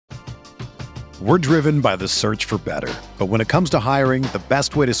We're driven by the search for better. But when it comes to hiring, the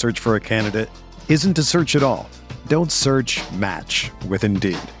best way to search for a candidate isn't to search at all. Don't search, match with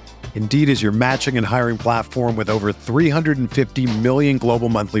Indeed. Indeed is your matching and hiring platform with over 350 million global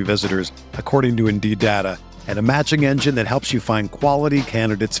monthly visitors, according to Indeed data, and a matching engine that helps you find quality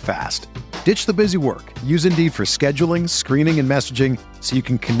candidates fast. Ditch the busy work. Use Indeed for scheduling, screening, and messaging so you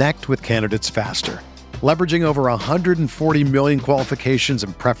can connect with candidates faster. Leveraging over 140 million qualifications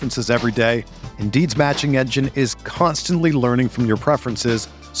and preferences every day, Indeed's matching engine is constantly learning from your preferences,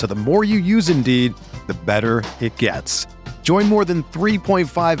 so the more you use Indeed, the better it gets. Join more than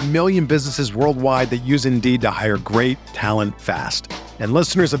 3.5 million businesses worldwide that use Indeed to hire great talent fast. And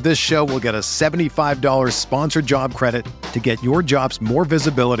listeners of this show will get a $75 sponsored job credit to get your jobs more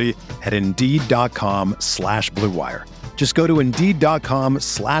visibility at Indeed.com/Blue Wire. Just go to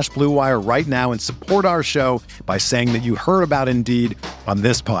Indeed.com/Blue Wire right now and support our show by saying that you heard about Indeed on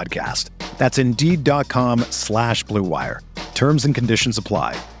this podcast. That's Indeed.com/Blue Wire. Terms and conditions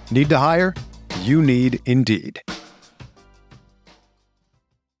apply. Need to hire? You need Indeed.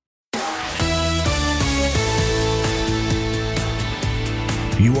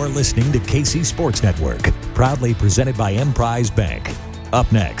 You are listening to KC Sports Network, proudly presented by Emprise Bank.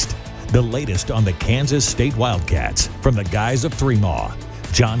 Up next, the latest on the Kansas State Wildcats from the guys of Three Maw,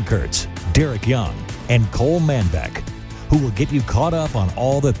 John Kurtz, Derek Young, and Cole Manbeck, who will get you caught up on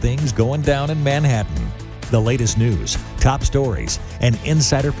all the things going down in Manhattan. The latest news, top stories, and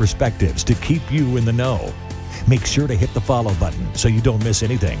insider perspectives to keep you in the know. Make sure to hit the follow button so you don't miss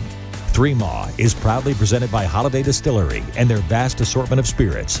anything. Three Maw is proudly presented by Holiday Distillery and their vast assortment of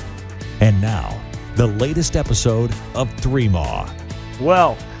spirits. And now, the latest episode of Three Maw.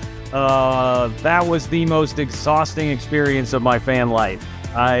 Well, that was the most exhausting experience of my fan life.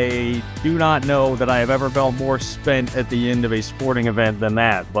 I do not know that I have ever felt more spent at the end of a sporting event than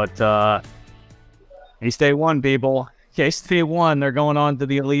that. But K-State won, people. K-State won. They're going on to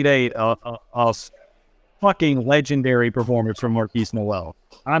the Elite Eight. A fucking legendary performance from Markquis Nowell.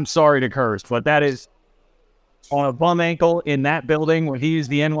 I'm sorry to curse, but that is on a bum ankle in that building where he was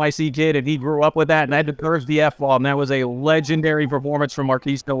the NYC kid and he grew up with that, and that deserves the F-bomb. That was a legendary performance from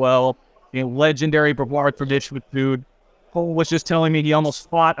Markquis Nowell, a legendary performance from Mitch Method. Cole was just telling me he almost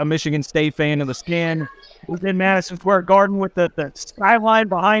fought a Michigan State fan in the skin. He was in Madison Square Garden with the skyline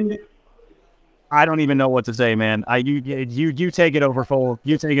behind it. I don't even know what to say, man. You take it over, Cole.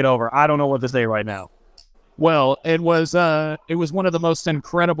 You take it over. I don't know what to say right now. Well, it was one of the most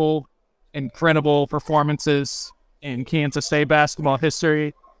incredible performances in Kansas State basketball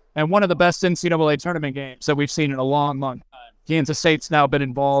history, and one of the best NCAA tournament games that we've seen in a long, long time. Kansas State's now been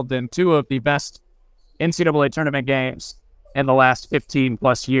involved in two of the best NCAA tournament games in the last 15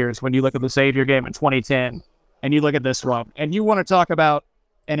 plus years. When you look at the Xavier game in 2010, and you look at this one, and you want to talk about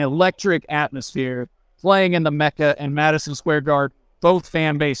an electric atmosphere playing in the Mecca and Madison Square Garden, both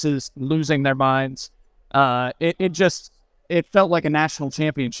fan bases losing their minds. It felt like a national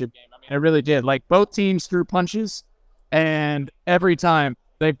championship game. I mean, it really did. Like, both teams threw punches, and every time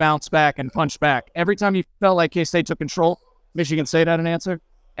they bounced back and punched back. Every time you felt like K-State took control, Michigan State had an answer.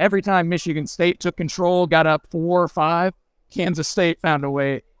 Every time Michigan State took control, got up 4 or 5, Kansas State found a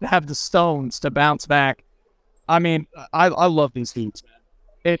way to have the stones to bounce back. I mean, I love these teams,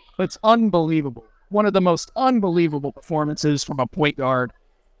 man. It's unbelievable. One of the most unbelievable performances from a point guard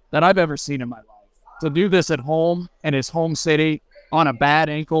that I've ever seen in my life. To do this at home in his home city on a bad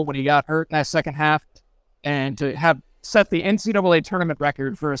ankle when he got hurt in that second half, and to have set the NCAA tournament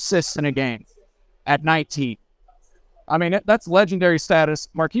record for assists in a game at 19. I mean, that's legendary status.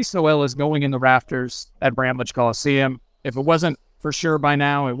 Markquis Nowell is going in the rafters at Bramlage Coliseum. If it wasn't for sure by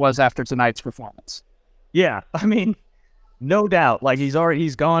now, it was after tonight's performance. Yeah, I mean, no doubt. Like, he's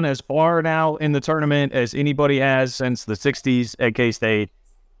gone as far now in the tournament as anybody has since the 60s at K-State.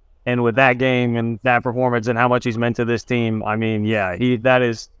 And with that game and that performance and how much he's meant to this team, I mean, yeah, that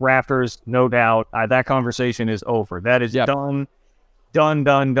is rafters, no doubt. That conversation is over. That is done.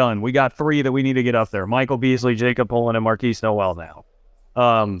 We got 3 that we need to get up there. Michael Beasley, Jacob Pullen, and Markquis Nowell now.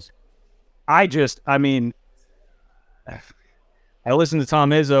 I listened to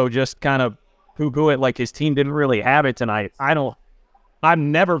Tom Izzo just kind of poo-poo it like his team didn't really have it tonight. I've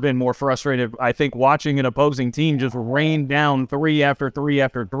never been more frustrated, I think, watching an opposing team just rain down 3 after 3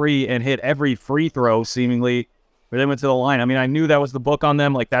 after 3 and hit every free throw, seemingly, where they went to the line. I mean, I knew that was the book on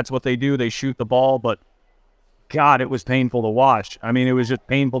them. Like, that's what they do. They shoot the ball. But, God, it was painful to watch. I mean, it was just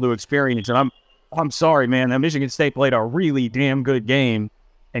painful to experience. And I'm sorry, man. Michigan State played a really damn good game,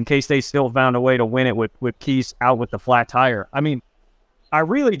 and K-State still found a way to win it with Keese out with the flat tire. I mean, I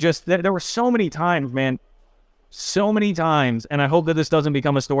really just – there were so many times, man. so many times, and I hope that this doesn't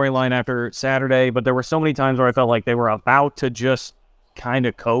become a storyline after Saturday, but there were so many times where I felt like they were about to just kind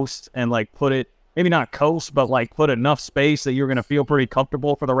of coast and like put it, maybe not coast, but like put enough space that you're going to feel pretty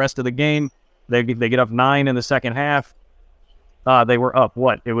comfortable for the rest of the game. They get up 9 in the second half. They were up,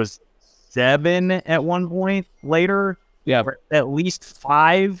 it was 7 at one point later. Yeah. At least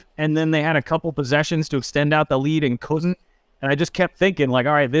 5, and then they had a couple possessions to extend out the lead and couldn't. And I just kept thinking, like,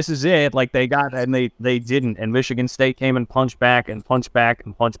 all right, this is it. Like, they got, and they didn't. And Michigan State came and punched back and punched back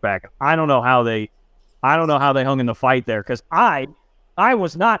and punched back. I don't know how they hung in the fight there, because I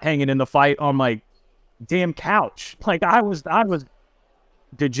was not hanging in the fight on my damn couch. Like, I was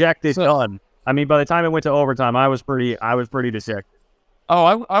dejected. Done. I mean, by the time it went to overtime, I was pretty dejected.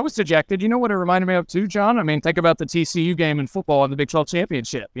 Oh, I was dejected. You know what it reminded me of too, John? I mean, think about the TCU game in football in the Big 12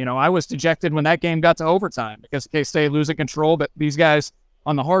 championship. You know, I was dejected when that game got to overtime because K-State losing control, but these guys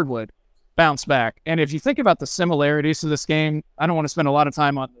on the hardwood bounced back. And if you think about the similarities to this game, I don't want to spend a lot of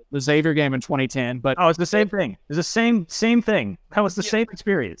time on the Xavier game in 2010, but it's the same thing. It's the same thing. That was the same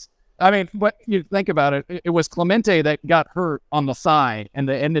experience. I mean, what you think about it, it was Clemente that got hurt on the thigh and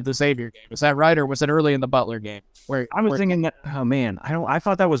the end of the Xavier game. Is that right, or was it early in the Butler game? I was thinking that. Oh man, I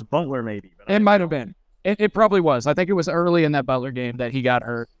thought that was Butler maybe. But it might have been. It probably was. I think it was early in that Butler game that he got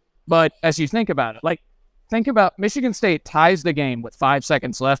hurt. But as you think about it, think about Michigan State ties the game with 5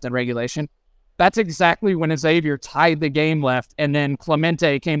 seconds left in regulation. That's exactly when Xavier tied the game left, and then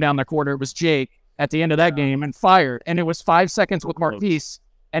Clemente came down the court. It was Jake at the end of that game and fired, and it was 5 seconds with Marquise.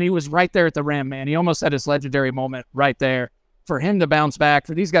 And he was right there at the rim, man. He almost had his legendary moment right there. For him to bounce back,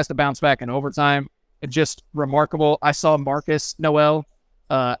 for these guys to bounce back in overtime, it's just remarkable. I saw Marcus Noel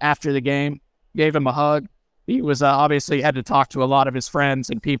after the game, gave him a hug. He was obviously had to talk to a lot of his friends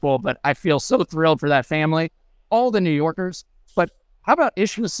and people, but I feel so thrilled for that family, all the New Yorkers. But how about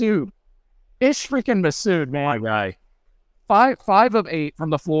Ish Massoud? Ish freaking Massoud, man. My guy. 5 of 8 from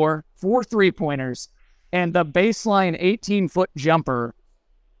the floor, 4 3-pointers, and the baseline 18-foot jumper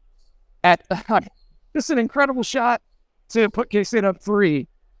at just an incredible shot to put K-State up 3.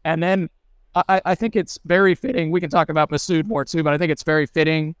 And then I think it's very fitting. We can talk about Massoud more too, but I think it's very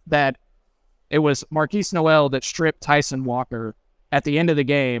fitting that it was Marquise Noel that stripped Tyson Walker at the end of the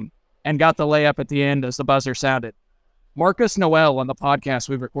game and got the layup at the end as the buzzer sounded. Marcus Noel on the podcast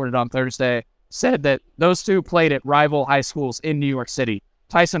we recorded on Thursday said that those two played at rival high schools in New York City.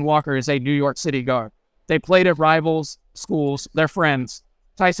 Tyson Walker is a New York City guard. They played at rivals schools. They're friends.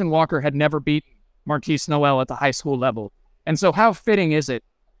 Tyson Walker had never beaten Marquise Noel at the high school level. And so how fitting is it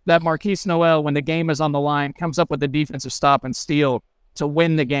that Marquise Noel, when the game is on the line, comes up with the defensive stop and steal to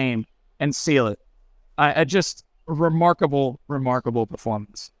win the game and seal it? Just remarkable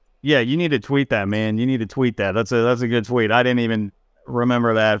performance. Yeah, you need to tweet that, man. You need to tweet that. That's a good tweet. I didn't even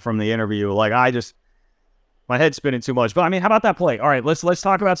remember that from the interview. Like, my head's spinning too much. But I mean, how about that play? All right, let's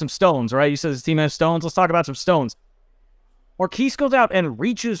talk about some stones, right? You said his team has stones. Let's talk about some stones. Marquise goes out and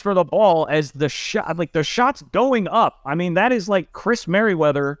reaches for the ball as the shot's going up. I mean, that is like Chris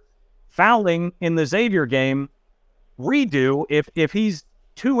Merriweather fouling in the Xavier game. Redo if he's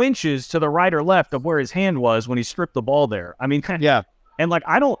 2 inches to the right or left of where his hand was when he stripped the ball there. I mean, yeah. And like,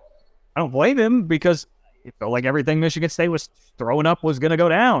 I don't blame him, because it felt like everything Michigan State was throwing up was going to go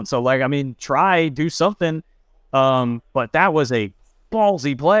down. So like, I mean, do something. But that was a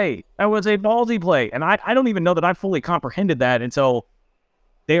ballsy play. And I don't even know that I fully comprehended that until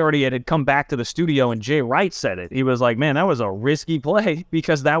they already had come back to the studio and Jay Wright said it. He was like, man, that was a risky play,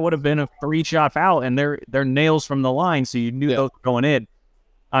 because that would have been a 3-shot foul, and they're nails from the line. So you knew those were going in.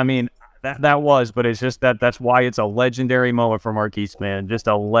 I mean, that was, but it's just that's why it's a legendary moment for Marquise, man. Just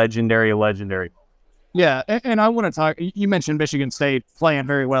a legendary. Yeah, and I want to talk. You mentioned Michigan State playing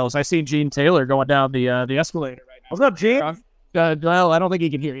very well. So I see Gene Taylor going down the escalator right now. What's up, Gene? Well, I don't think he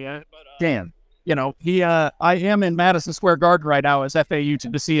can hear you. But, damn. You know, I am in Madison Square Garden right now as FAU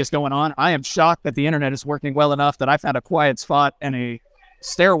Tennessee is going on. I am shocked that the internet is working well enough that I found a quiet spot and a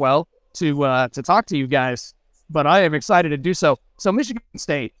stairwell to talk to you guys. But I am excited to do so. So Michigan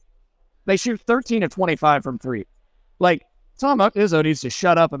State, they shoot 13 of 25 from 3. Like, Tom Izzo needs to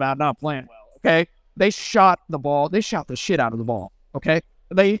shut up about not playing well, okay? They shot the ball. They shot the shit out of the ball, okay?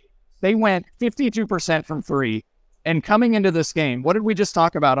 They went 52% from 3. And coming into this game, what did we just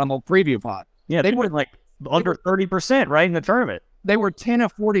talk about on the preview pod? Yeah, they were like under 30%, right, in the tournament. They were 10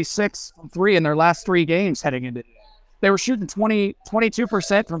 of 46 from 3 in their last 3 games heading into today. They were shooting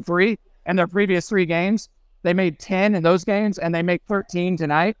 22% from 3 in their previous 3 games. They made 10 in those games, and they made 13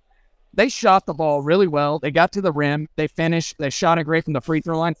 tonight. They shot the ball really well. They got to the rim. They finished. They shot it great from the free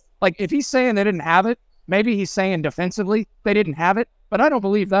throw line. Like, if he's saying they didn't have it, maybe he's saying defensively they didn't have it, but I don't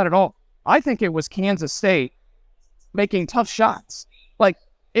believe that at all. I think it was Kansas State making tough shots. Like,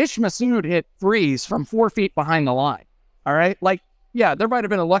 Ish Masood hit threes from 4 feet behind the line. All right? Like, yeah, there might have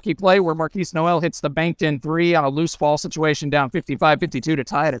been a lucky play where Marquise Noel hits the banked-in three on a loose ball situation down 55-52 to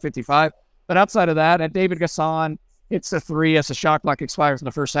tie it at 55. But outside of that, and David Gasson hits a three as the shot clock expires in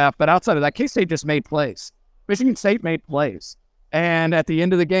the first half. But outside of that, K-State just made plays. Michigan State made plays. And at the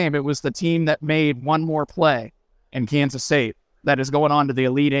end of the game, it was the team that made one more play in Kansas State that is going on to the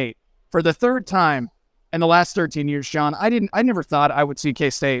Elite Eight. For the third time in the last 13 years, John, I never thought I would see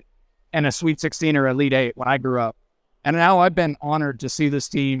K-State in a Sweet 16 or Elite Eight when I grew up. And now I've been honored to see this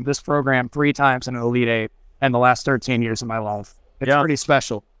team, this program, 3 times in an Elite Eight in the last 13 years of my life. It's pretty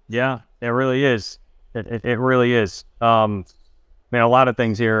special. Yeah, it really is. It really is. Man, a lot of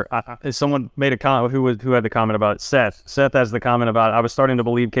things here. Someone made a comment, who had the comment about Seth. Seth has the comment about, I was starting to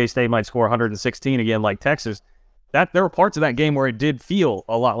believe K-State might score 116 again like Texas. There were parts of that game where it did feel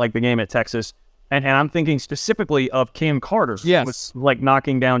a lot like the game at Texas. And I'm thinking specifically of Cam Carter. Yes. Was like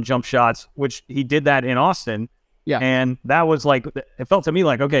knocking down jump shots, which he did that in Austin. Yeah. And that was like, it felt to me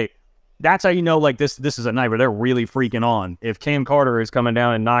like, okay, that's how you know, like, this is a night where they're really freaking on. If Cam Carter is coming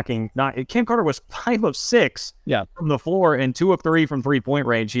down and Cam Carter was 5 of 6 from the floor and 2 of 3 from 3-point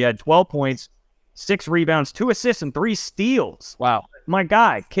range. He had 12 points, 6 rebounds, 2 assists, and 3 steals. Wow. My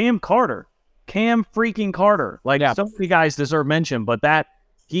guy, Cam freaking Carter. Like, so many guys deserve mention, but that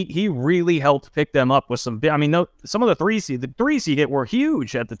he really helped pick them up with some, I mean, some of the threes he hit were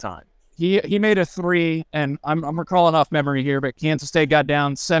huge at the time. He made a three, and I'm recalling off memory here, but Kansas State got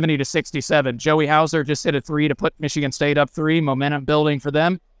down 70-67. Joey Hauser just hit a three to put Michigan State up 3, momentum building for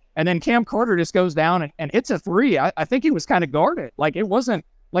them. And then Cam Carter just goes down and hits a three. I think he was kind of guarded. Like, it wasn't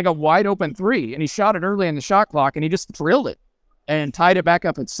like a wide open three, and he shot it early in the shot clock, and he just drilled it and tied it back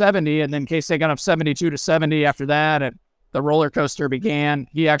up at 70. And then K-State got up 72-70 after that, and the roller coaster began.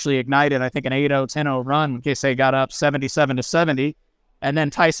 He actually ignited, I think, an 8-0, 10-0 run when K-State got up 77-70. And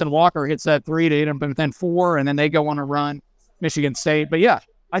then Tyson Walker hits that three to hit him within 4, and then they go on a run, Michigan State. But yeah,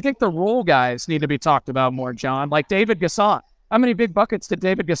 I think the role guys need to be talked about more, John. Like David Gasson. How many big buckets did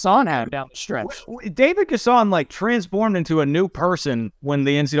David Gasson have down the stretch? David Gasson, like, transformed into a new person when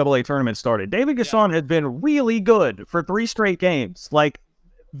the NCAA tournament started. David Gasson had been really good for 3 straight games. Like,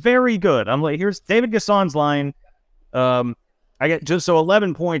 very good. I'm like, here's David Gasson's line. I get just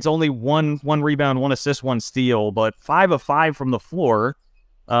 11 points, only one rebound, 1 assist, 1 steal, but 5 of 5 from the floor.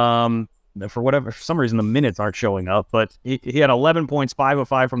 For some reason, the minutes aren't showing up, but he had 11 points, 5 of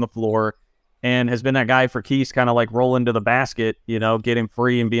 5 from the floor, and has been that guy for Keys, kind of like rolling to the basket, getting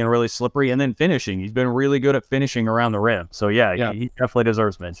free and being really slippery, and then finishing. He's been really good at finishing around the rim. So yeah. He definitely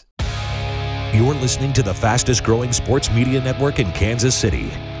deserves mention. You're listening to the fastest growing sports media network in Kansas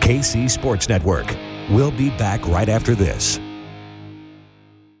City, KC Sports Network. We'll be back right after this.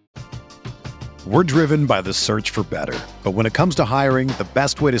 We're driven by the search for better. But when it comes to hiring, the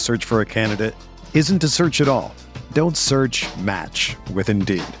best way to search for a candidate isn't to search at all. Don't search, match with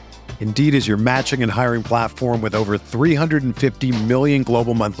Indeed. Indeed is your matching and hiring platform with over 350 million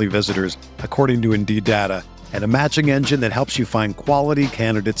global monthly visitors, according to Indeed data, and a matching engine that helps you find quality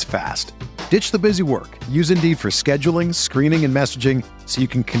candidates fast. Ditch the busy work. Use Indeed for scheduling, screening, and messaging so you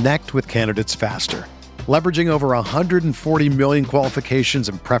can connect with candidates faster. Leveraging over 140 million qualifications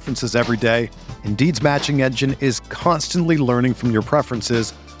and preferences every day, Indeed's matching engine is constantly learning from your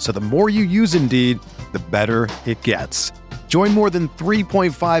preferences, so the more you use Indeed, the better it gets. Join more than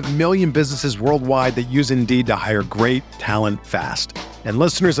 3.5 million businesses worldwide that use Indeed to hire great talent fast. And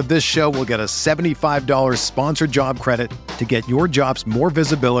listeners of this show will get a $75 sponsored job credit to get your jobs more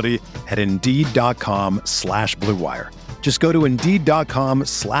visibility at Indeed.com/Blue Wire. Just go to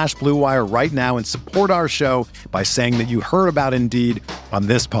Indeed.com/Blue Wire right now and support our show by saying that you heard about Indeed on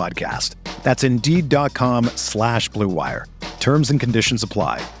this podcast. That's Indeed.com/Blue Wire. Terms and conditions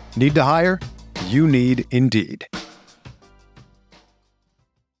apply. Need to hire? You need Indeed.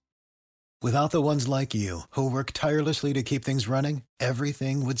 Without the ones like you, who work tirelessly to keep things running,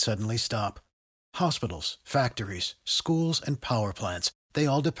 everything would suddenly stop. Hospitals, factories, schools, and power plants, they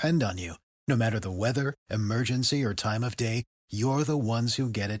all depend on you. No matter the weather, emergency, or time of day, you're the ones who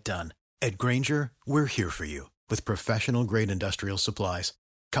get it done. At Grainger, we're here for you with professional-grade industrial supplies.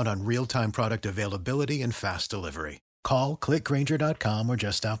 Count on real-time product availability and fast delivery. Call, clickgrainger.com, or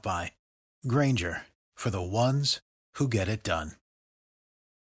just stop by. Grainger, for the ones who get it done.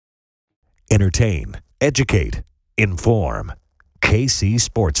 Entertain, educate, inform. KC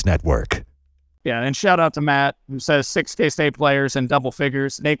Sports Network. Yeah, and shout out to Matt, who says 6 K-State players in double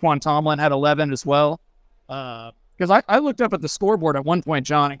figures. Naquan Tomlin had 11 as well. Because I looked up at the scoreboard at one point,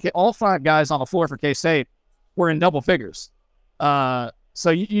 John, and all 5 guys on the floor for K-State were in double figures. So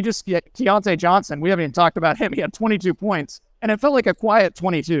you just get Keontae Johnson. We haven't even talked about him. He had 22 points, and it felt like a quiet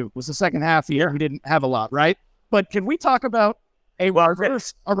 22. It was the second half here. He didn't have a lot, right? But can we talk about a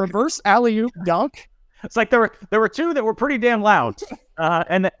reverse alley-oop dunk? It's like there were two that were pretty damn loud.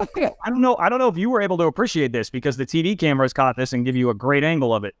 And I don't know if you were able to appreciate this because the TV cameras caught this and give you a great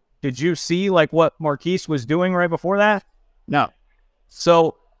angle of it. Did you see like what Marquise was doing right before that? No.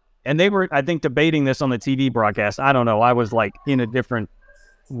 So, and they were, I think, debating this on the TV broadcast. I don't know. I was like in a different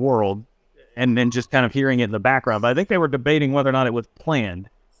world and then just kind of hearing it in the background. But I think they were debating whether or not it was planned.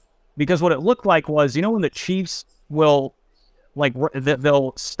 Because what it looked like was, you know, when the Chiefs will, like,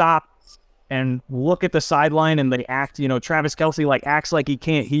 they'll stop and look at the sideline and they act, you know, Travis Kelce, like, acts like he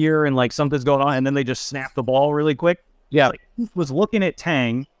can't hear and, like, something's going on, and then they just snap the ball really quick. Yeah. Like, he was looking at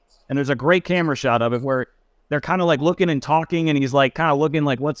Tang, and there's a great camera shot of it where they're kind of, like, looking and talking, and he's, like, kind of looking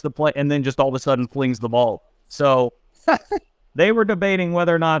like, what's the play? And then just all of a sudden flings the ball. So they were debating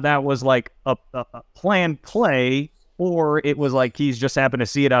whether or not that was, like, a planned play or it was like he's just happened to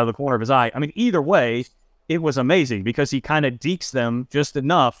see it out of the corner of his eye. I mean, either way, it was amazing because he kind of dekes them just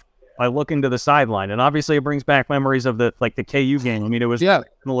enough by looking to the sideline. And obviously it brings back memories of the KU game. I mean, it was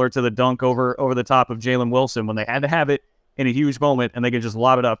similar to the dunk over the top of Jalen Wilson when they had to have it in a huge moment and they could just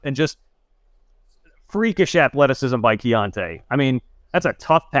lob it up. And just freakish athleticism by Keontae. I mean, that's a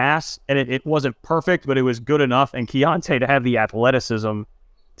tough pass, and it wasn't perfect, but it was good enough. And Keontae to have the athleticism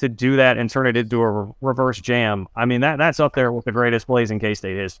to do that and turn it into a reverse jam. I mean, that's up there with the greatest plays in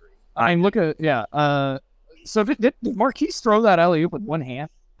K-State history. I mean, look at, so did Marquise throw that alley-oop with one hand?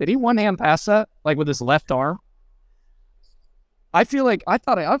 Did he one-hand pass that, like, with his left arm? I feel like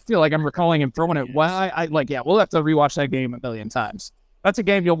I'm recalling him throwing it. Well, we'll have to rewatch that game a million times. That's a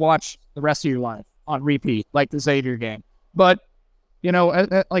game you'll watch the rest of your life on repeat, like the Xavier game. But, you know,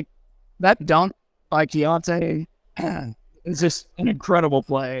 like, that dunk by Keontae is just an incredible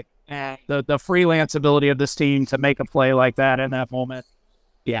play. And the freelance ability of this team to make a play like that in that moment.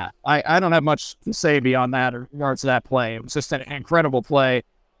 Yeah, I don't have much to say beyond that in regards to that play. It was just an incredible play.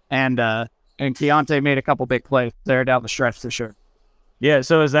 And Keontae made a couple big plays there down the stretch for sure. Yeah,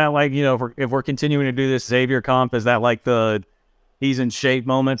 so is that like, you know, if we're continuing to do this Xavier comp, is that like the he's in shape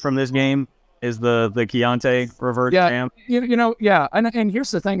moment from this game? Is the Keontae reverse jam? And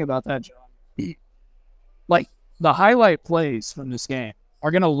here's the thing about that, John. Like, the highlight plays from this game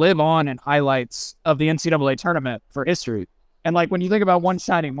are going to live on in highlights of the NCAA tournament for history. And, like, when you think about one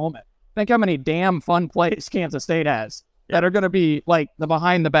shining moment, think how many damn fun plays Kansas State has that are going to be, like, the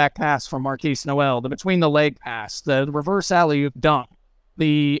behind-the-back pass from Marquise Noel, the between-the-leg pass, the reverse alley-oop dunk,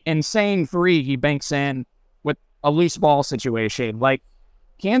 the insane three he banks in with a loose ball situation. Like,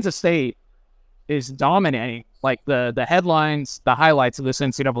 Kansas State is dominating, like, the headlines, the highlights of this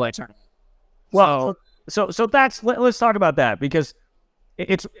NCAA tournament. Well, so that's, let's talk about that, because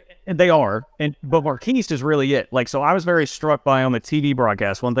but Marquise is really it. Like, so I was very struck by on the TV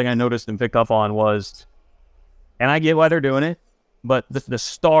broadcast, one thing I noticed and picked up on was, and I get why they're doing it, but the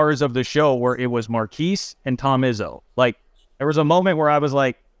stars of the show where it was Marquise and Tom Izzo. Like, there was a moment where I was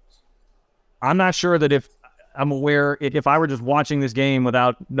like, I'm not sure that if I were just watching this game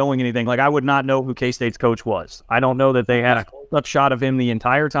without knowing anything, like, I would not know who K-State's coach was. I don't know that they had a close-up shot of him the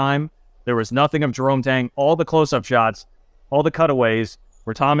entire time. There was nothing of Jerome Tang. All the close-up shots, all the cutaways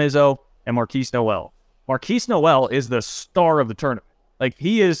were Tom Izzo and Marquise Noel. Marquise Noel is the star of the tournament. Like,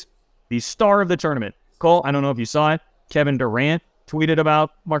 he is the star of the tournament. Cole, I don't know if you saw it. Kevin Durant tweeted about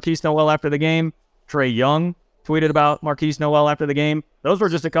Marquise Noel after the game. Trae Young tweeted about Marquise Noel after the game. Those were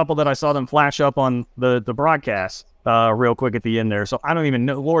just a couple that I saw them flash up on the broadcast real quick at the end there. So I don't even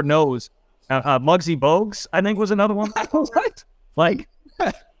know. Lord knows. Muggsy Bogues, I think, was another one. Right. Like,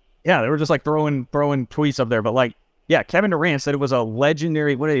 yeah, they were just like throwing tweets up there. But like, yeah, Kevin Durant said it was a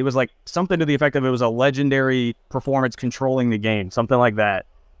legendary, it was like something to the effect of it was a legendary performance controlling the game. Something like that.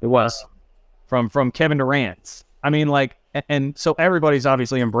 It was from Kevin Durant. I mean, like, and so everybody's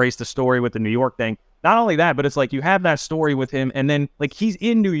obviously embraced the story with the New York thing. Not only that, but it's like you have that story with him, and then like he's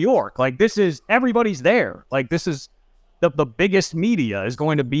in New York. Like, this is, everybody's there. Like, this is the biggest media is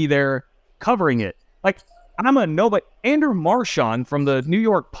going to be there covering it. Like, but Andrew Marchand from the New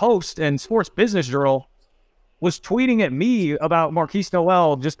York Post and Sports Business Journal was tweeting at me about Marquise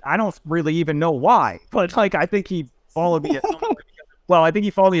Noel. Just, I don't really even know why, but like, I think he followed me at some point. Well, I think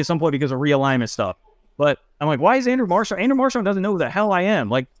he followed me at some point because of realignment stuff. But I'm like, why is Andrew Marchand? Andrew Marchand doesn't know who the hell I am.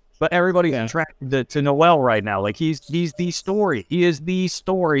 Like, but everybody's attracted to Noel right now. Like, he's the story. He is the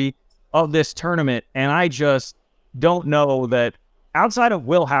story of this tournament. And I just don't know that outside of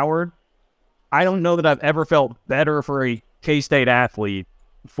Will Howard, I don't know that I've ever felt better for a K-State athlete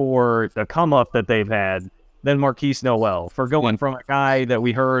for the come up that they've had than Marquise Noel for going from a guy that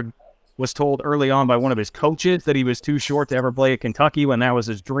we heard was told early on by one of his coaches that he was too short to ever play at Kentucky when that was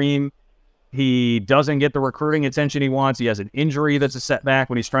his dream. He doesn't get the recruiting attention he wants. He has an injury that's a setback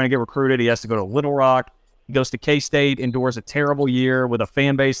when he's trying to get recruited. He has to go to Little Rock. He goes to K-State, endures a terrible year with a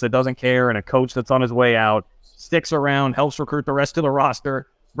fan base that doesn't care and a coach that's on his way out, sticks around, helps recruit the rest of the roster,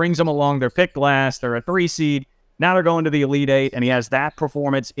 brings them along. They're picked last. They're a 3 seed. Now they're going to the Elite Eight, and he has that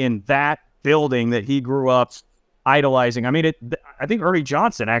performance in that building that he grew up idolizing. I mean, I think Ernie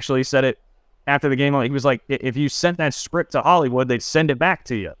Johnson actually said it after the game. He was like, if you sent that script to Hollywood, they'd send it back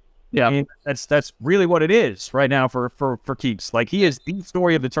to you. Yeah, I mean, that's really what it is right now for Keeks. Like, he is the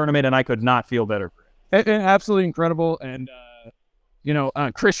story of the tournament, and I could not feel better for it. Absolutely incredible. And,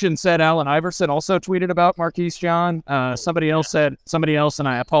 Christian said Allen Iverson also tweeted about Marquise John. Somebody else, and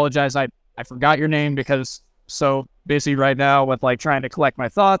I apologize. I forgot your name because so busy right now with like trying to collect my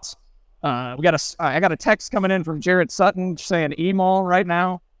thoughts. I got a text coming in from Jared Sutton saying email right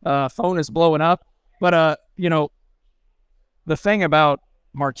now. Phone is blowing up. But, the thing about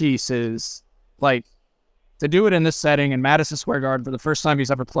Marquise is, like, to do it in this setting in Madison Square Garden for the first time he's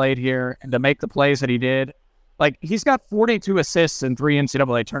ever played here and to make the plays that he did, like, he's got 42 assists in 3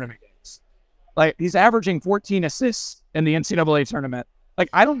 NCAA tournament games. Like, he's averaging 14 assists in the NCAA tournament. Like,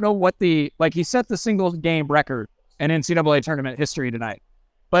 I don't know what he set the single game record in NCAA tournament history tonight.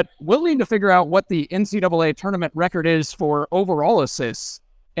 But we'll need to figure out what the NCAA tournament record is for overall assists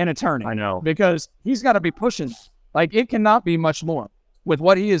in a tournament. I know. Because he's got to be pushing. Like, it cannot be much more with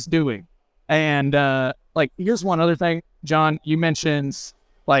what he is doing. And, here's one other thing. John, you mentioned,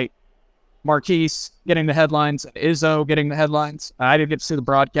 like, Marquise getting the headlines and Izzo getting the headlines. I didn't get to see the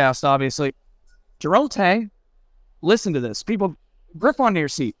broadcast, obviously. Jerome Tang, listen to this. People, grip onto your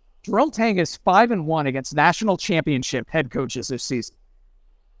seat. Jerome Tang is 5-1 against national championship head coaches this season.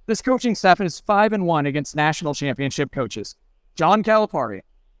 This coaching staff is 5-1 against national championship coaches. John Calipari,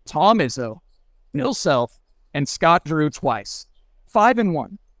 Tom Izzo, Bill Self, and Scott Drew twice.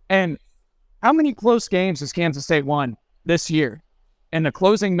 5-1. And how many close games has Kansas State won this year in the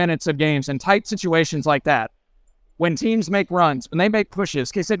closing minutes of games in tight situations like that? When teams make runs, when they make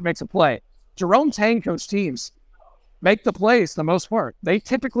pushes, K-State makes a play. Jerome Tang coach teams make the plays the most part. They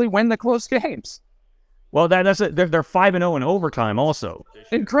typically win the close games. Well, that's it. They're 5-0 in overtime also.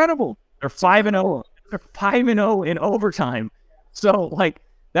 Incredible. They're 5-0. They're 5-0 in overtime. So, like,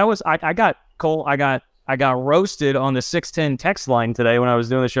 that was I got Cole. I got roasted on the 610 text line today when I was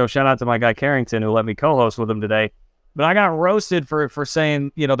doing the show. Shout out to my guy Carrington who let me co-host with him today. But I got roasted for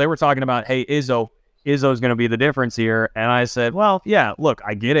saying, they were talking about, hey, Izzo's going to be the difference here. And I said, well, yeah, look,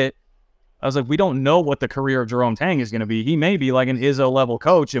 I get it. I was like, we don't know what the career of Jerome Tang is going to be. He may be like an Izzo-level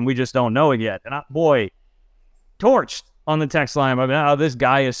coach, and we just don't know it yet. And torched on the text line. I mean, this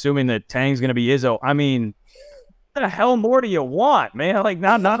guy assuming that Tang's going to be Izzo. I mean, what the hell more do you want, man? Like,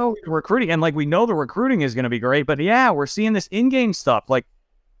 not only recruiting, and like we know the recruiting is going to be great, but yeah, we're seeing this in-game stuff. Like,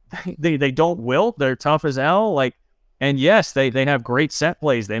 they don't wilt. They're tough as hell. Like, and yes, they have great set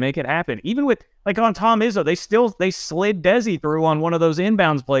plays. They make it happen. Even with, like, on Tom Izzo, they slid Desi through on one of those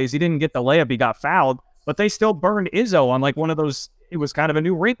inbounds plays. He didn't get the layup. He got fouled, but they still burned Izzo on like one of those. It was kind of a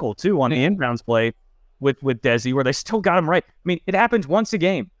new wrinkle too on the inbounds play with Desi, where they still got him right. I mean, it happens once a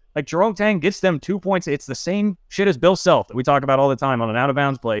game. Like, Jerome Tang gets them 2 points. It's the same shit as Bill Self that we talk about all the time on an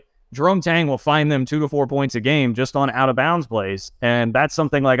out-of-bounds play. Jerome Tang will find them 2 to 4 points a game just on out-of-bounds plays. And that's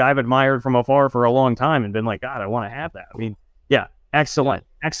something, like, I've admired from afar for a long time and been like, God, I want to have that. I mean, yeah, excellent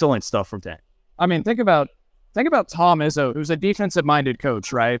stuff from Tang. I mean, think about Tom Izzo, who's a defensive-minded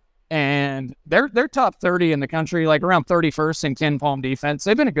coach, right? And they're top 30 in the country, like around 31st in Ken Palm defense.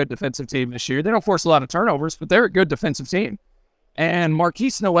 They've been a good defensive team this year. They don't force a lot of turnovers, but they're a good defensive team. And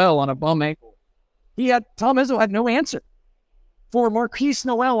Marquise Noel on a bum ankle. Tom Izzo had no answer for Marquise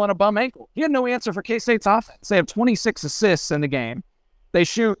Noel on a bum ankle. He had no answer for K-State's offense. They have 26 assists in the game. They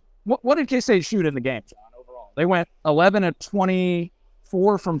shoot, what did K-State shoot in the game, John, overall? They went 11 of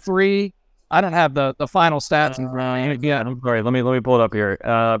 24 from 3. I don't have the final stats. I'm sorry. Let me pull it up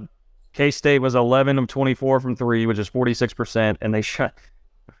here. K-State was 11 of 24 from 3, which is 46%. And they shot.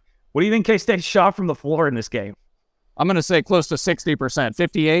 What do you think K-State shot from the floor in this game? I'm going to say close to 60%.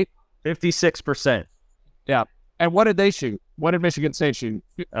 58? 56%. Yeah. And what did they shoot? What did Michigan State shoot?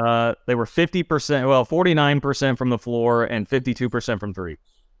 They were 49% from the floor and 52% from 3.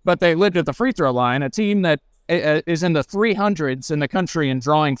 But they lived at the free throw line, a team that is in the 300s in the country in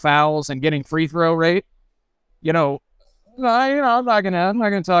drawing fouls and getting free throw rate. I'm not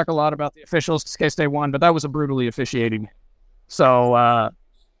gonna talk a lot about the officials because K-State won, but that was a brutally officiating. So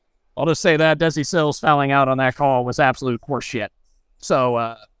I'll just say that Desi Sills fouling out on that call was absolute horseshit.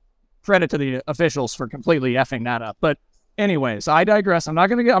 So credit to the officials for completely effing that up. But anyways, I digress. I'm not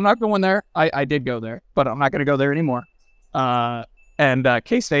going there. I did go there, but I'm not going to go there anymore. And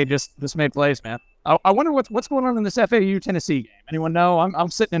K-State just made plays, man. I wonder what's going on in this FAU Tennessee game. Anyone know? I'm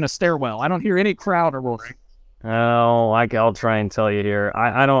sitting in a stairwell. I don't hear any crowd or roaring. Oh, I'll try and tell you here.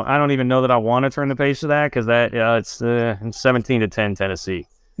 I don't even know that I want to turn the page to that because it's 17-10 Tennessee.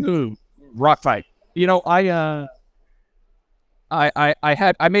 Ooh, rock fight. You know, I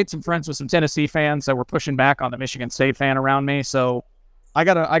made some friends with some Tennessee fans that were pushing back on the Michigan State fan around me, so I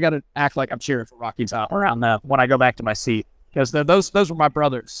gotta act like I'm cheering for Rocky Top around that when I go back to my seat because those were my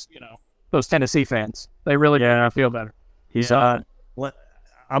brothers. You know, those Tennessee fans. They really made me feel better.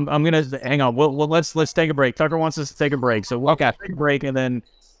 I'm gonna hang on. Let's take a break. Tucker wants us to take a break, so we'll take a break, and then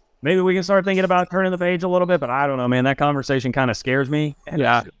maybe we can start thinking about turning the page a little bit. But I don't know, man. That conversation kind of scares me.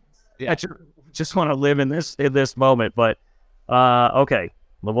 Yeah. I just want to live in this moment. But okay,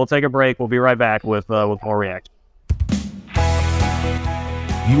 we'll take a break. We'll be right back with more reaction.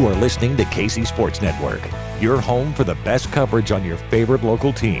 You are listening to KC Sports Network, your home for the best coverage on your favorite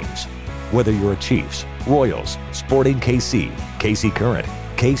local teams. Whether you're a Chiefs, Royals, Sporting KC, KC Current,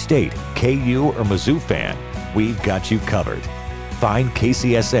 K-State, KU, or Mizzou fan, we've got you covered. Find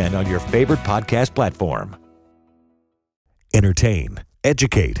KCSN on your favorite podcast platform. Entertain,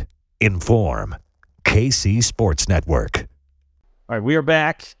 educate, inform. KC Sports Network. All right, we are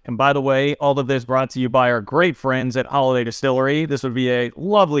back. And by the way, all of this brought to you by our great friends at Holiday Distillery. This would be a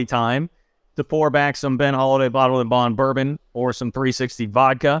lovely time to pour back some Ben Holiday Bottled and Bond bourbon or some 360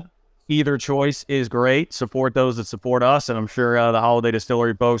 vodka. Either choice is great. Support those that support us, and I'm sure the Holiday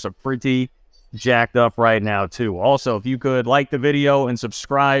Distillery folks are pretty jacked up right now, too. Also, if you could like the video and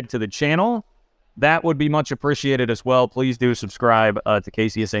subscribe to the channel, that would be much appreciated as well. Please do subscribe to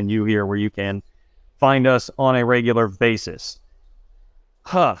KCSNU here, where you can find us on a regular basis.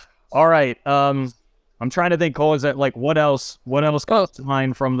 All right. I'm trying to think, Cole, is that like what else comes to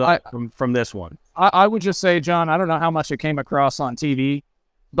mind from this one? I would just say, John, I don't know how much it came across on TV,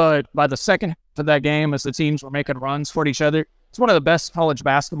 but by the second half of that game, as the teams were making runs for each other, it's one of the best college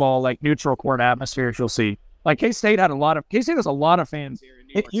basketball, like, neutral court atmospheres you'll see. Like, K-State has a lot of fans here in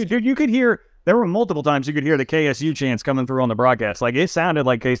New York City. You could hear, there were multiple times you could hear the KSU chants coming through on the broadcast. Like, it sounded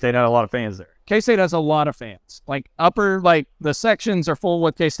like K-State had a lot of fans there. K-State has a lot of fans. Like, the sections are full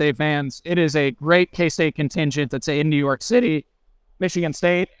with K-State fans. It is a great K-State contingent that's in New York City. Michigan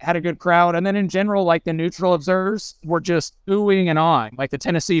State had a good crowd. And then in general, like, the neutral observers were just oohing and awing, like the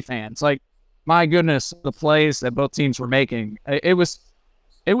Tennessee fans. Like, my goodness, the plays that both teams were making. It was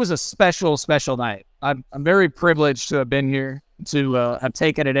a special, special night. I'm very privileged to have been here, to have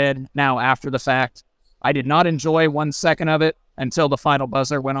taken it in now after the fact. I did not enjoy 1 second of it until the final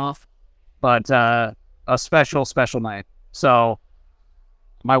buzzer went off, but a special, special night. So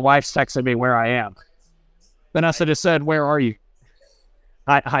my wife's texted me where I am. Vanessa just said, "Where are you?"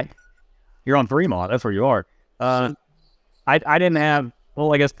 Hi. You're on Fremont. That's where you are. I didn't have,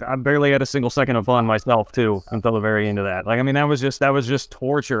 well, I guess I barely had a single second of fun myself too until the very end of that. Like, I mean, that was just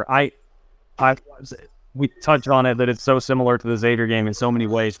torture. We touched on it that it's so similar to the Xavier game in so many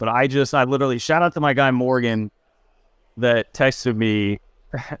ways, but I literally, shout out to my guy Morgan that texted me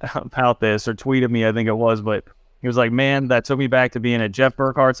about this, or tweeted me, I think it was, but he was like, "Man, that took me back to being at Jeff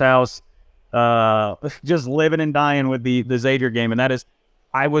Burkhart's house, just living and dying with the Xavier game." And that is,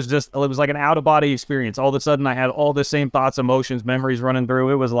 it was like an out-of-body experience. All of a sudden, I had all the same thoughts, emotions, memories running through.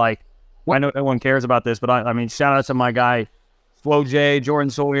 It was like, I know no one cares about this, but I mean, shout out to my guy, Flo J, Jordan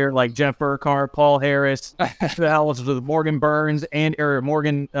Sawyer, like Jeff Burkhardt, Paul Harris, the hell was with Morgan Burns,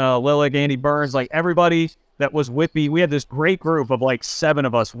 Morgan Lillick, Andy Burns, like everybody that was with me. We had this great group of like 7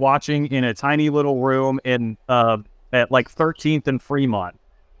 of us watching in a tiny little room at like 13th and Fremont,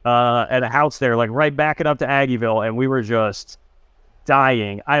 at a house there, like right backing up to Aggieville, and we were just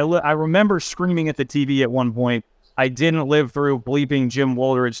dying. I remember screaming at the TV at one point, I didn't live through bleeping Jim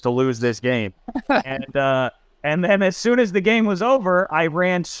Woldridge to lose this game. And then as soon as the game was over, I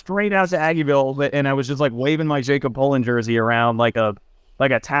ran straight out to Aggieville, and I was just like waving my Jacob Pullen jersey around like a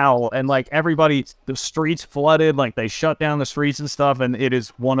towel, and like everybody, the streets flooded, like they shut down the streets and stuff, and it is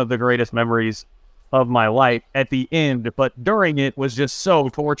one of the greatest memories of my life at the end, but during it was just so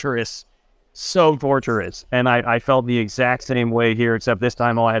torturous. And I felt the exact same way here, except this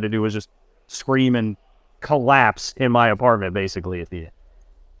time all I had to do was just scream and collapse in my apartment, basically, at the end.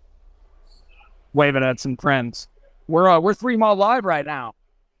 Waving at some friends. We're 3 Mall Live right now.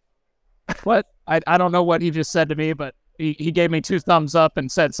 What? I don't know what he just said to me, but he gave me 2 thumbs up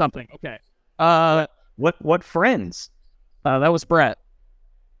and said something. Okay. What friends? That was Brett.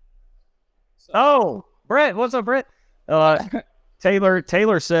 Oh, Brett. What's up, Brett?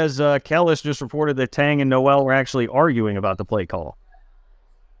 Taylor says Kellis just reported that Tang and Noel were actually arguing about the play call.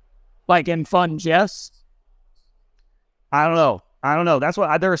 Like in fun jest? I don't know. That's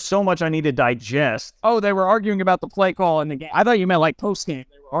what there's so much I need to digest. Oh, they were arguing about the play call in the game. I thought you meant like post game.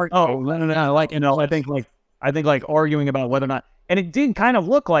 No. Like, I think like arguing about whether or not, and it did kind of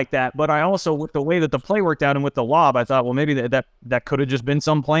look like that. But I also, with the way that the play worked out and with the lob, I thought, well, maybe that could have just been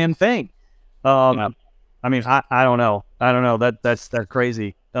some planned thing. I mean, I don't know. That's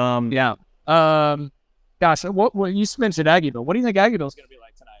crazy. Gosh, what you mentioned Aggieville. What do you think Aggieville's going to be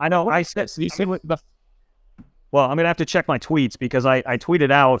like tonight? I know. Well, I'm gonna have to check my tweets because I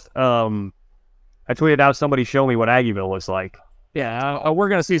tweeted out. I tweeted out somebody show me what Aggieville was like. Yeah, we're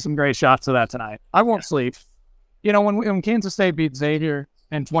gonna see some great shots of that tonight. I won't sleep. You know, when Kansas State beat Xavier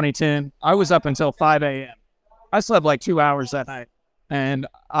in 2010, I was up until 5 a.m. I slept like 2 hours that night, and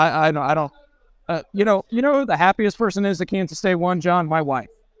I don't. You know who the happiest person is that Kansas State won, John? My wife,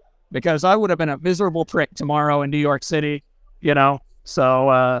 because I would have been a miserable prick tomorrow in New York City. You know,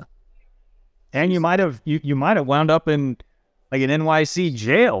 so. And you might have wound up in like an NYC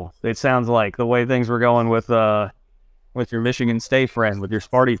jail. It sounds like the way things were going with your Michigan State friend, with your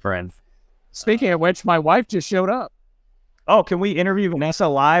Sparty friend. Speaking of which, my wife just showed up. Oh, can we interview Vanessa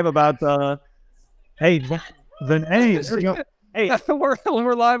live about the? Hey,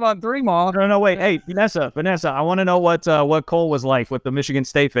 we're live on 3 Mall. No, wait. Hey, Vanessa, I want to know what Cole was like with the Michigan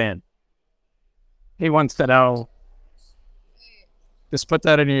State fan. He wants to know. Just put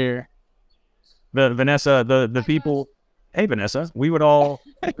that in your ear. Vanessa, the people. Hey, Vanessa, we would all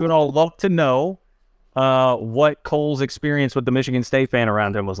love to know what Cole's experience with the Michigan State fan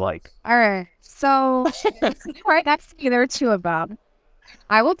around him was like. All right, so right next to me, there were 2 of them.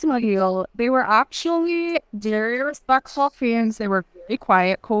 I will tell you, they were actually very respectful fans. They were very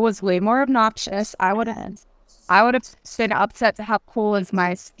quiet. Cole was way more obnoxious. I would have been upset to have Cole as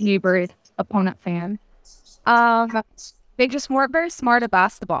my favorite opponent fan. They just weren't very smart at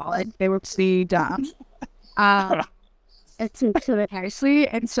basketball. Like, they were pretty dumb. It's nicely.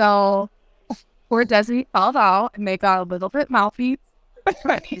 And so poor Desi fell out and they got a little bit mouthy.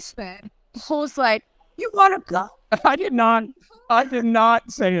 He said, Cole's like, you want to go? I did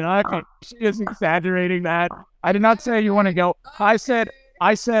not say that. She is exaggerating that. I did not say you want to go. I said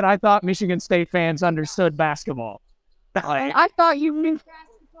I thought Michigan State fans understood basketball. I thought you knew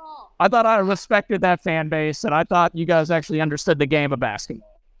basketball. I thought I respected that fan base, and I thought you guys actually understood the game of basketball.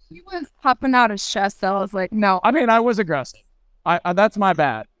 He was popping out his chest, so I was like, no. I mean, I was aggressive. That's my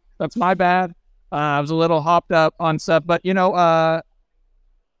bad. I was a little hopped up on stuff, but,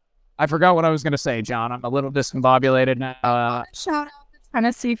 I forgot what I was going to say, John. I'm a little discombobulated now. Shout out to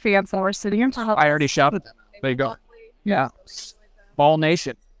Tennessee fans that were sitting in top. I already shouted them. There you go. Yeah. Ball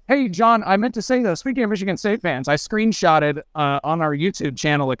Nation. Hey, John, I meant to say, though, speaking of Michigan State fans, I screenshotted on our YouTube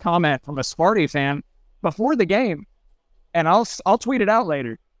channel a comment from a Sparty fan before the game, and I'll tweet it out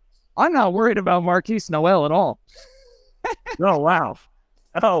later. I'm not worried about Marquise Noel at all. Oh, wow.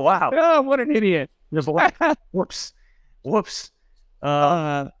 Oh, what an idiot. Whoops.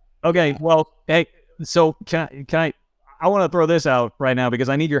 Okay, well, hey, so can I want to throw this out right now because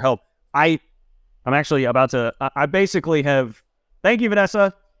I need your help. I'm actually about to, I basically have, thank you,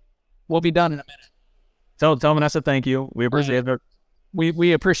 Vanessa. We'll be done in a minute. Tell Vanessa thank you. We appreciate it.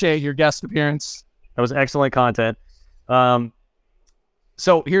 We appreciate your guest appearance. That was excellent content. So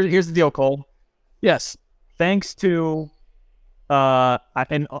here's the deal, Cole. Yes. Thanks to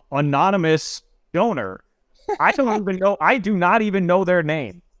an anonymous donor. I do not even know their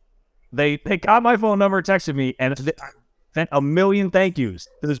name. They got my phone number, texted me, and sent a million thank yous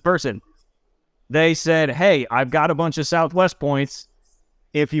to this person. They said, hey, I've got a bunch of Southwest points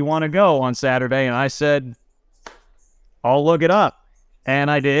if you want to go on Saturday. And I said, I'll look it up. And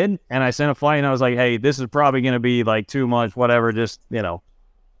I did. And I sent a flight and I was like, hey, this is probably going to be like too much, whatever. Just,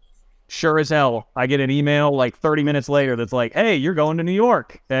 sure as hell, I get an email like 30 minutes later that's like, hey, you're going to New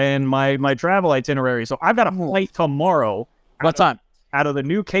York and my travel itinerary. So I've got a flight tomorrow. What time? Out of the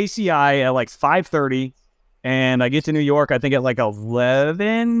new KCI at like 5:30. And I get to New York, I think at like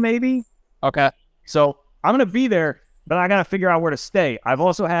 11, maybe. Okay. So I'm going to be there, but I got to figure out where to stay. I've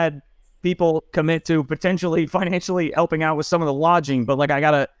also had people commit to potentially financially helping out with some of the lodging, but like I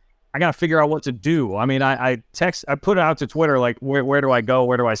gotta figure out what to do. I mean, I put it out to Twitter, like where do I go?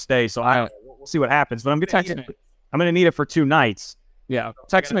 Where do I stay? So we'll see what happens, but I'm going to need it for 2 nights. Yeah.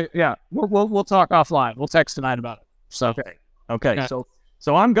 Text me. Yeah. We'll talk offline. We'll text tonight about it. So, okay. Yeah.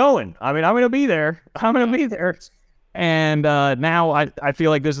 So I'm going. I mean, I'm going to be there. And now I feel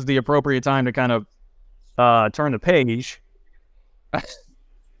like this is the appropriate time to kind of turn the page.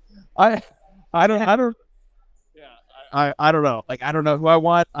 I don't. I don't know. Like, I don't know who I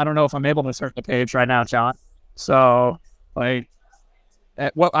want. I don't know if I'm able to turn the page right now, John. So, like,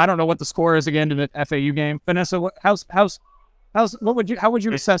 I don't know what the score is again in the FAU game. Vanessa, how would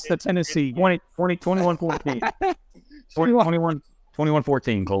you assess the Tennessee 21-14.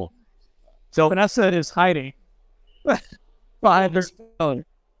 21-14, Cole. So Vanessa is hiding behind her phone.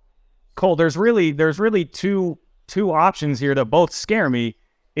 Cole, there's really two options here that both scare me.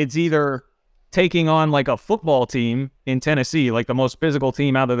 It's either taking on like a football team in Tennessee, like the most physical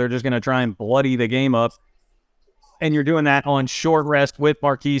team out there. They're just going to try and bloody the game up. And you're doing that on short rest with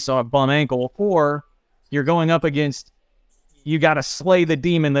Marquise on a bum ankle, or you're going up against, you got to slay the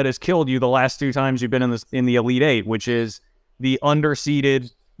demon that has killed you the last 2 times you've been in the Elite Eight, which is the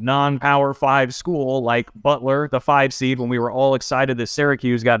underseeded non-Power 5 school like Butler, the 5 seed, when we were all excited that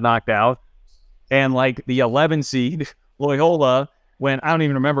Syracuse got knocked out, and like the 11 seed Loyola, when I don't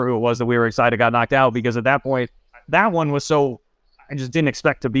even remember who it was that we were excited got knocked out, because at that point, that one was so, I just didn't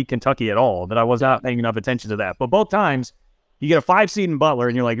expect to beat Kentucky at all, that I was not paying enough attention to that. But both times, you get a 5 seed in Butler,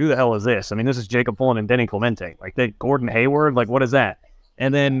 and you're like, who the hell is this? I mean, this is Jacob Pullen and Denny Clemente. Like, Gordon Hayward, like, what is that?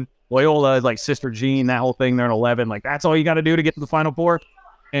 And then Loyola is like Sister Jean, that whole thing, they're in 11. Like, that's all you got to do to get to the Final Four.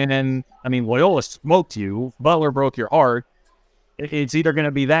 And then, I mean, Loyola smoked you. Butler broke your heart. It's either going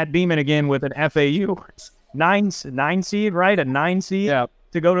to be that demon again with an FAU 9 seed, right? A 9 seed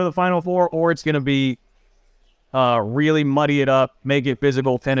to go to the Final Four, or it's going to be really muddy it up, make it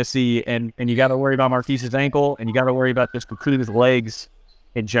physical Tennessee, and you got to worry about Marquise's ankle, and you got to worry about just Kuku's legs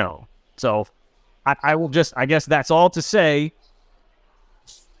in general. So I will just, I guess that's all to say.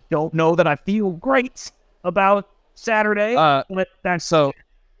 Don't know that I feel great about Saturday. But that's so.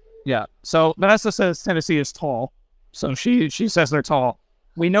 Yeah. So Vanessa says Tennessee is tall. So she says they're tall.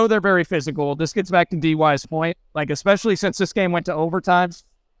 We know they're very physical. This gets back to DY's point. Like, especially since this game went to overtimes,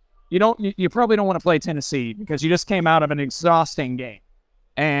 you probably don't want to play Tennessee because you just came out of an exhausting game.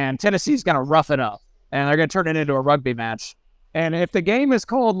 And Tennessee's going to rough it up. And they're going to turn it into a rugby match. And if the game is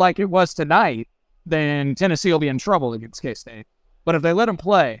called like it was tonight, then Tennessee will be in trouble against K-State. But if they let them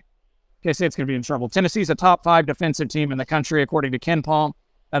play, K-State's going to be in trouble. Tennessee's a top 5 defensive team in the country, according to Ken Palm.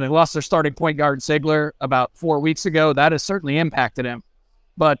 And they lost their starting point guard, Ziegler, about 4 weeks ago. That has certainly impacted him.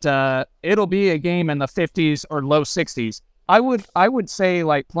 But it'll be a game in the 50s or low 60s. I would say,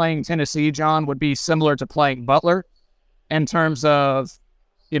 like, playing Tennessee, John, would be similar to playing Butler in terms of,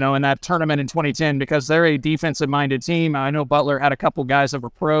 in that tournament in 2010, because they're a defensive-minded team. I know Butler had a couple guys that were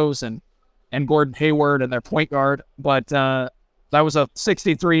pros and Gordon Hayward and their point guard. But that was a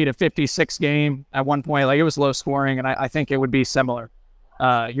 63-56 game at one point. Like, it was low scoring, and I think it would be similar.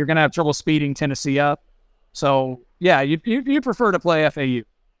 You're going to have trouble speeding Tennessee up. So, yeah, you prefer to play FAU.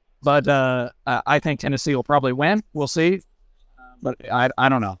 But I think Tennessee will probably win. We'll see. But I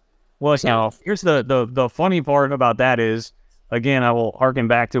don't know. Well, here's the funny part about that is, again, I will harken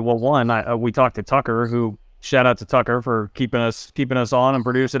back to, we talked to Tucker, who, shout out to Tucker for keeping us on and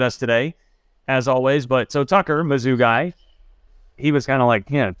producing us today, as always. But so Tucker, Mizzou guy, he was kind of like,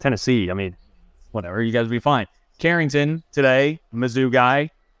 Tennessee, I mean, whatever, you guys will be fine. Carrington today, Mizzou guy,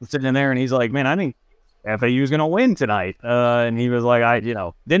 was sitting in there, and he's like, man, I think FAU's going to win tonight. And he was like, I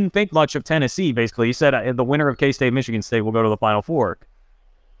didn't think much of Tennessee, basically. He said the winner of K-State, Michigan State will go to the Final Four.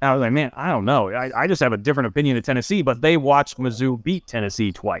 And I was like, man, I don't know. I just have a different opinion of Tennessee, but they watched Mizzou beat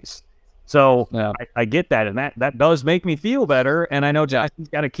Tennessee twice. So yeah. I get that, and that does make me feel better. And I know Jason's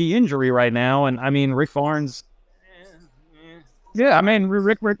got a key injury right now, and I mean, Rick Barnes. Yeah, I mean,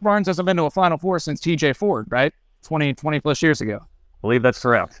 Rick Barnes hasn't been to a Final Four since TJ Ford, right? 20 plus years ago. I believe that's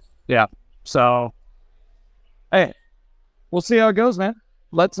correct. Yeah. So, hey, we'll see how it goes, man.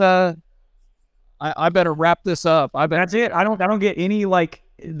 Let's, I better wrap this up. That's it. I don't get any, like,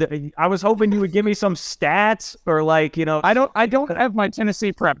 I was hoping you would give me some stats or, like, I don't have my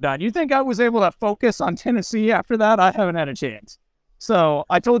Tennessee prep done. You think I was able to focus on Tennessee after that? I haven't had a chance. So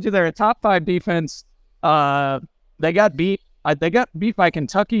I told you they're a top 5 defense. They got beat. They got beat by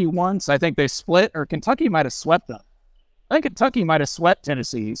Kentucky once. I think they split, or Kentucky might have swept them. I think Kentucky might have swept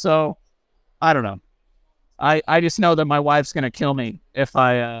Tennessee. So I don't know. I just know that my wife's gonna kill me if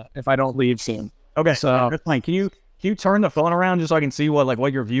I don't leave soon. Okay, so can you turn the phone around just so I can see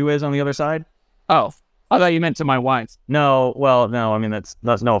what your view is on the other side? Oh, I thought you meant to my wife. No, I mean that's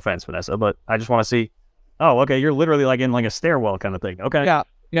no offense, Vanessa, but I just want to see. Oh, okay, you're literally like in like a stairwell kind of thing. Okay.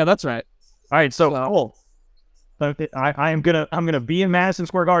 Yeah, that's right. All right, so cool. I'm gonna be in Madison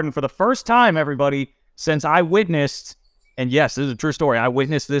Square Garden for the first time, everybody, since I witnessed, and yes, this is a true story. I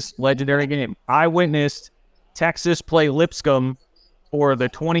witnessed this legendary game. I witnessed Texas play Lipscomb for the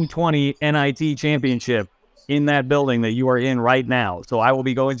 2020 NIT championship in that building that you are in right now. So I will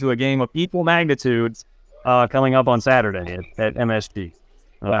be going to a game of equal magnitude coming up on Saturday at MSG.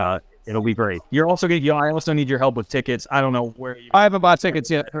 It'll be great. You're also I also need your help with tickets. I don't know where you. I haven't bought tickets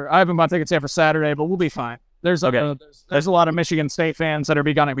yet. I haven't bought tickets yet for Saturday, but we'll be fine. There's a lot of Michigan State fans that are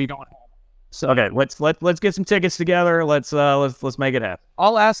gonna be going home. So okay, let's get some tickets together. Let's make it happen.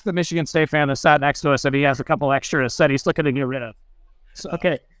 I'll ask the Michigan State fan that sat next to us if he has a couple extras that he's looking to get rid of. So,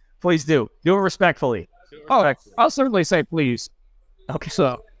 okay, please do it respectfully. I'll certainly say please.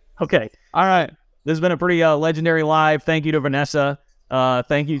 Okay. All right. This has been a pretty legendary live. Thank you to Vanessa.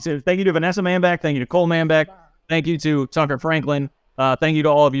 Thank you to Vanessa Manbeck. Thank you to Cole Manbeck. Thank you to Tucker Franklin. Thank you to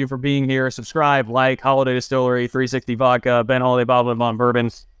all of you for being here. Subscribe, like Holiday Distillery, 360 Vodka, Ben Holiday Bottled Bond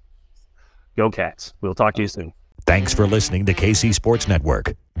Bourbons. Go Cats. We'll talk to you soon. Thanks for listening to KC Sports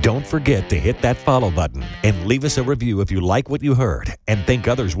Network. Don't forget to hit that follow button and leave us a review if you like what you heard and think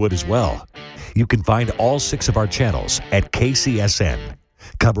others would as well. You can find all 6 of our channels at KCSN,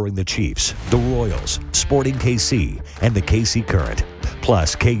 covering the Chiefs, the Royals, Sporting KC, and the KC Current,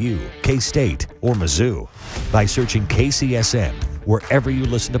 plus KU, K-State, or Mizzou by searching KCSN wherever you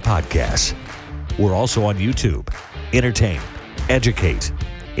listen to podcasts. We're also on YouTube. Entertain, educate,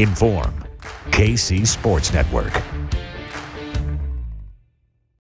 inform. KC Sports Network.